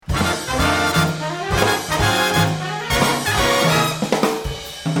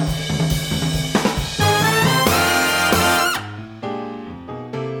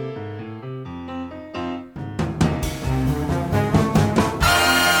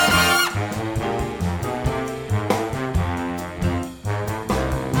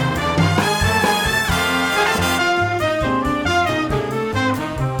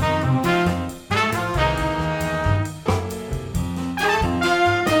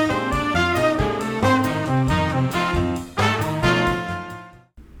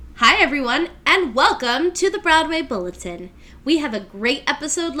everyone, and welcome to the Broadway Bulletin. We have a great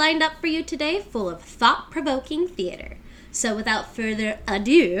episode lined up for you today full of thought-provoking theater. So without further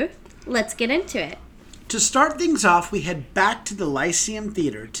ado, let's get into it. To start things off, we head back to the Lyceum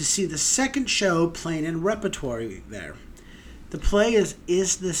Theater to see the second show playing in repertory there. The play is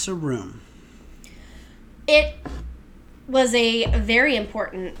This a Room? It was a very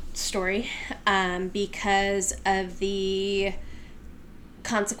important story because of the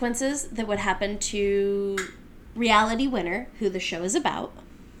consequences that would happen to Reality Winner, who the show is about.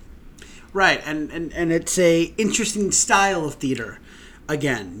 Right, and it's a interesting style of theater,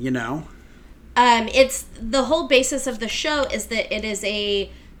 again, you know? It's the whole basis of the show is that it is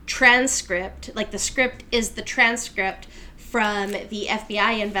a transcript, like the script is the transcript from the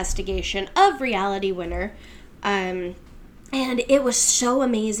FBI investigation of Reality Winner. And it was so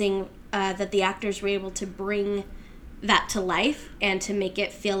amazing that the actors were able to bring that to life and to make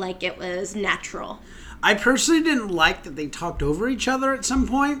it feel like it was natural. I personally didn't like that they talked over each other at some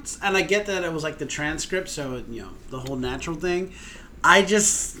points, and I get that it was like the transcript, so, you know, the whole natural thing.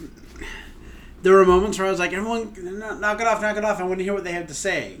 There were moments where I was like, everyone, knock it off, I want to hear what they have to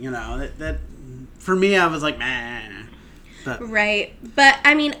say, you know. That for me, I was like, meh. But. Right. But,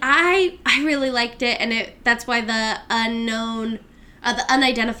 I mean, I really liked it, and that's why the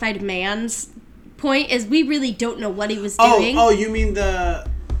unidentified man's point is we really don't know what he was doing. Oh, you mean the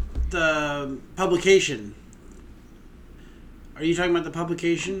publication? Are you talking about the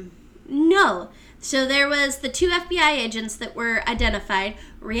publication? No. So there was the two FBI agents that were identified,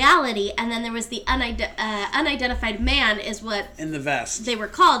 Reality, and then there was the unidentified man is what... In the vest. They were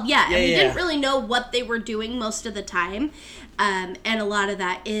called, yeah. And we didn't really know what they were doing most of the time. And a lot of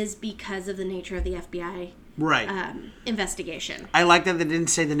that is because of the nature of the FBI investigation. I like that they didn't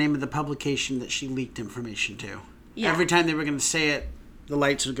say the name of the publication that she leaked information to. Yeah. Every time they were going to say it, the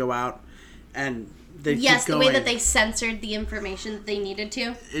lights would go out, and they'd keep going. Yes, the way that they censored the information that they needed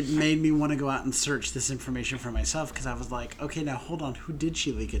to. It made me want to go out and search this information for myself, because I was like, okay, now hold on, who did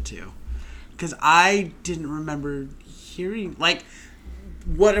she leak it to? Because I didn't remember hearing, like,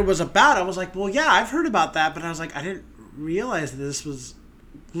 what it was about. I was like, well, yeah, I've heard about that, but I was like, I didn't realize that this was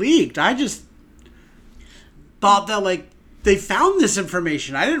leaked. I just thought that, like, they found this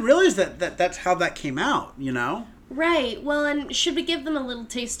information. I didn't realize that that's how that came out, you know? Right. Well, and should we give them a little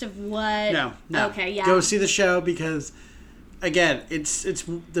taste of what... No. Okay, yeah. Go see the show because, again, it's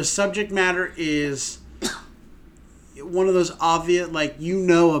the subject matter is one of those obvious, like, you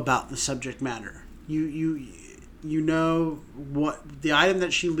know about the subject matter. You know what the item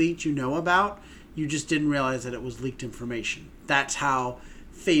that she leaked you know about. You just didn't realize that it was leaked information. That's how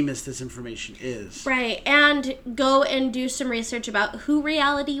famous this information is. Right, and go and do some research about who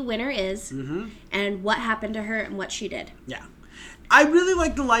Reality Winner is and what happened to her and what she did. Yeah. I really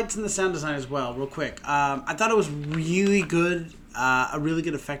like the lights and the sound design as well, real quick. I thought it was really good, a really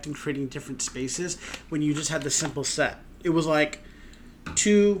good effect in creating different spaces when you just had the simple set. It was like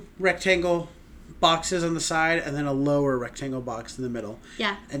two rectangle boxes on the side and then a lower rectangle box in the middle.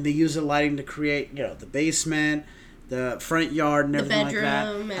 Yeah. And they use the lighting to create, you know, the basement, the front yard and everything like that.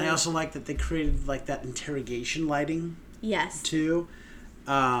 And I also like that they created like that interrogation lighting. Yes. Too.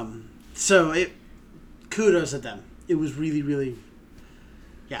 So kudos to them. It was really, really,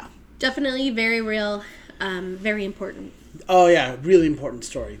 yeah. Definitely very real, very important. Oh yeah, really important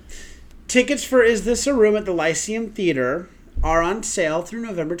story. Tickets for Is This a Room at the Lyceum Theater are on sale through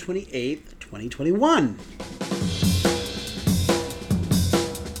November 28th, 2021.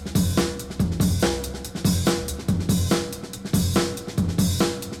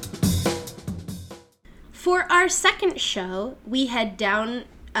 For our second show, we head down,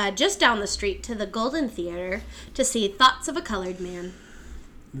 just down the street to the Golden Theater to see Thoughts of a Colored Man.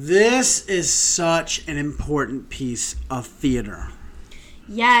 This is such an important piece of theater.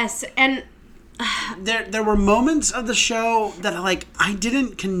 Yes, and... There were moments of the show that I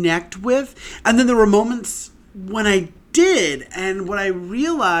didn't connect with, and then there were moments when I did, and what I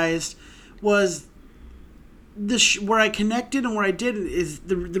realized was where I connected and where I didn't is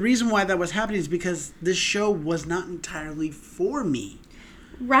the reason why that was happening is because this show was not entirely for me.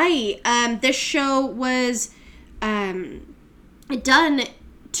 Right. This show was done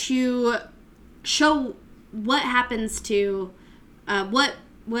to show what happens to what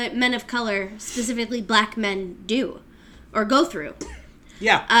men of color, specifically black men, do or go through.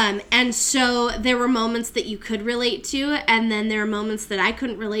 Yeah. And so there were moments that you could relate to, and then there are moments that I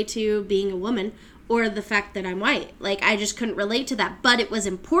couldn't relate to being a woman or the fact that I'm white. Like, I just couldn't relate to that. But it was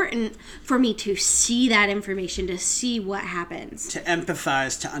important for me to see that information, to see what happens. To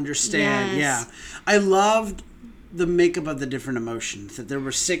empathize, to understand. Yes. Yeah. I loved the makeup of the different emotions. That there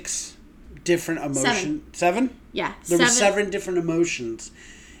were 6 different emotions. Seven? Yeah. There were 7 different emotions.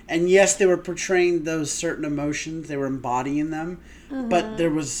 And yes, they were portraying those certain emotions. They were embodying them. But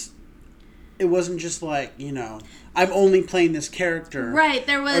it wasn't just like, I'm only playing this character. Right,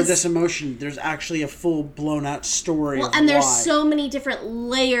 there was... Or this emotion. There's actually a full blown out story of and there's why. so many different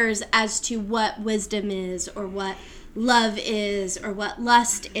layers as to what wisdom is, or what love is, or what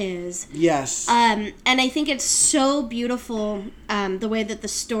lust is. Yes. And I think it's so beautiful, the way that the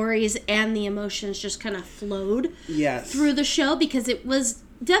stories and the emotions just kind of flowed through the show, because it was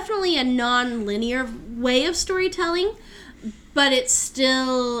definitely a non-linear way of storytelling, but it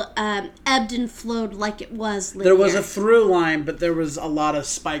still ebbed and flowed like it was linear. There was a through line, but there was a lot of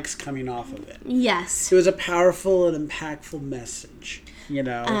spikes coming off of it. Yes. It was a powerful and impactful message,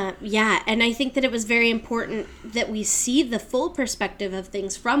 Yeah, and I think that it was very important that we see the full perspective of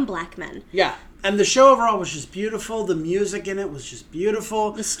things from black men. Yeah, and the show overall was just beautiful. The music in it was just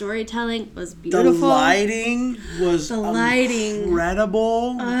beautiful. The storytelling was beautiful. The lighting was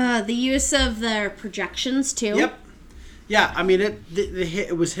incredible. The use of the projections, too. Yep. Yeah, I mean,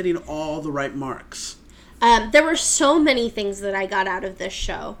 it was hitting all the right marks. There were so many things that I got out of this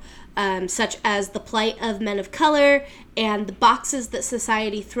show, such as the plight of men of color and the boxes that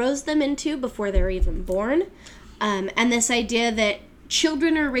society throws them into before they're even born. And this idea that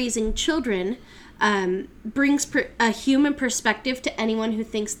children are raising children brings a human perspective to anyone who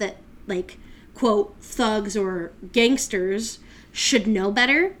thinks that, like, quote, thugs or gangsters should know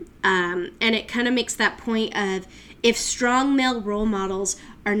better. And it kind of makes that point of, if strong male role models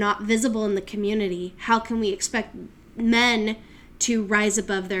are not visible in the community, how can we expect men to rise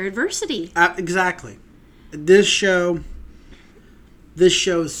above their adversity? Exactly. This show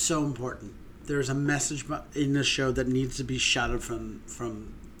is so important. There's a message in this show that needs to be shouted from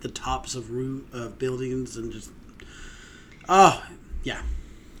the tops of buildings and just... Oh, yeah.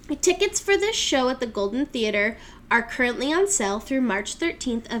 Tickets for this show at the Golden Theater are currently on sale through March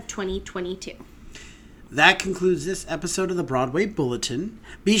 13th of 2022. That concludes this episode of the Broadway Bulletin.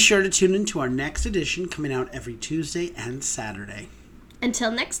 Be sure to tune in to our next edition, coming out every Tuesday and Saturday.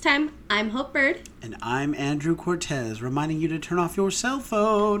 Until next time, I'm Hope Bird. And I'm Andrew Cortez, reminding you to turn off your cell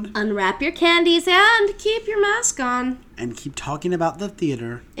phone. Unwrap your candies and keep your mask on. And keep talking about the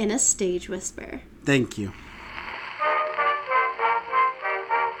theater in a stage whisper. Thank you.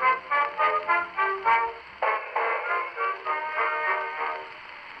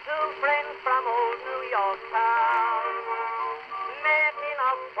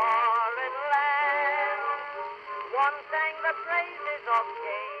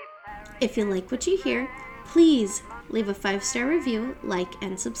 If you like what you hear, please leave a 5-star review, like,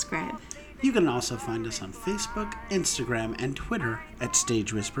 and subscribe. You can also find us on Facebook, Instagram, and Twitter at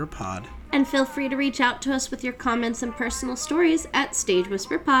Stage Whisper Pod. And feel free to reach out to us with your comments and personal stories at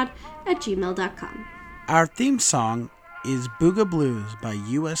stagewhisperpod@gmail.com. Our theme song is Booga Blues by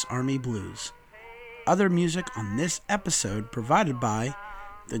U.S. Army Blues. Other music on this episode provided by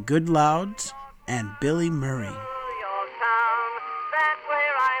The Good Louds and Billy Murray.